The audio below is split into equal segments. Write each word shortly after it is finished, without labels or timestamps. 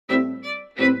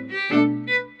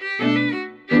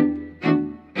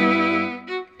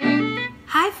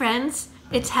friends,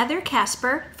 it's Heather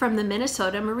Casper from the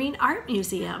Minnesota Marine Art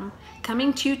Museum,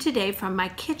 coming to you today from my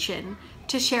kitchen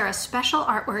to share a special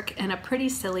artwork and a pretty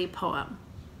silly poem.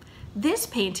 This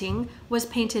painting was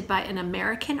painted by an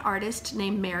American artist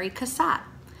named Mary Cassatt.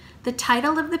 The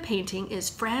title of the painting is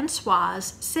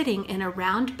Francoise Sitting in a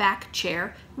Round Back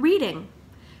Chair Reading.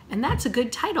 And that's a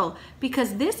good title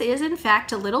because this is in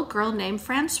fact a little girl named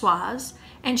Francoise,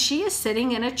 and she is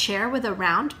sitting in a chair with a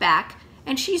round back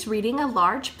and she's reading a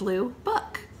large blue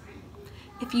book.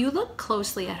 If you look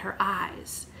closely at her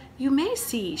eyes, you may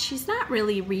see she's not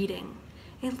really reading.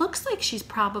 It looks like she's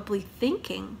probably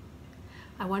thinking.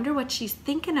 I wonder what she's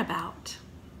thinking about.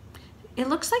 It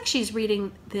looks like she's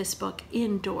reading this book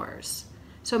indoors.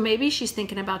 So maybe she's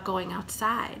thinking about going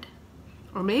outside.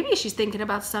 Or maybe she's thinking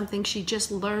about something she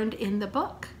just learned in the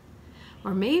book.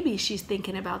 Or maybe she's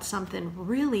thinking about something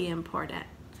really important,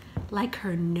 like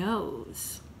her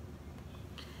nose.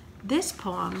 This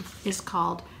poem is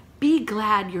called Be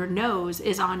Glad Your Nose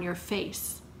is on Your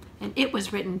Face, and it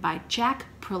was written by Jack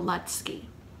Prelutsky.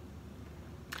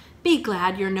 Be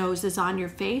glad your nose is on your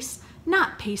face,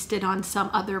 not pasted on some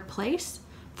other place,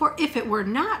 for if it were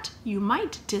not, you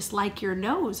might dislike your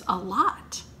nose a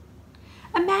lot.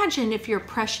 Imagine if your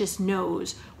precious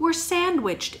nose were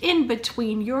sandwiched in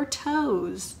between your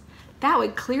toes. That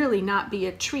would clearly not be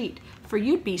a treat, for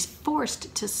you'd be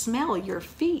forced to smell your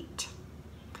feet.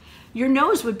 Your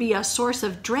nose would be a source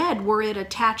of dread were it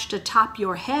attached atop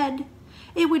your head.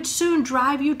 It would soon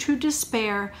drive you to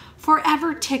despair,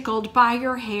 forever tickled by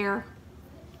your hair.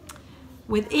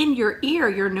 Within your ear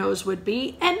your nose would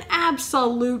be an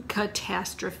absolute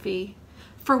catastrophe,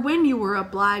 for when you were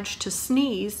obliged to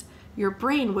sneeze, your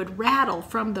brain would rattle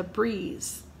from the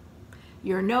breeze.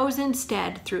 Your nose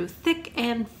instead, through thick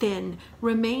and thin,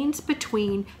 remains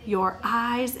between your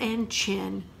eyes and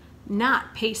chin,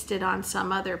 not pasted on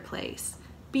some other place.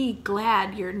 Be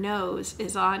glad your nose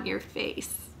is on your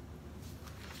face.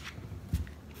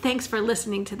 Thanks for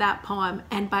listening to that poem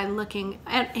and for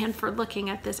looking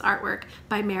at this artwork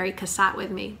by Mary Cassatt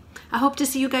with me. I hope to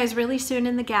see you guys really soon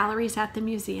in the galleries at the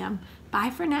museum. Bye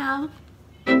for now.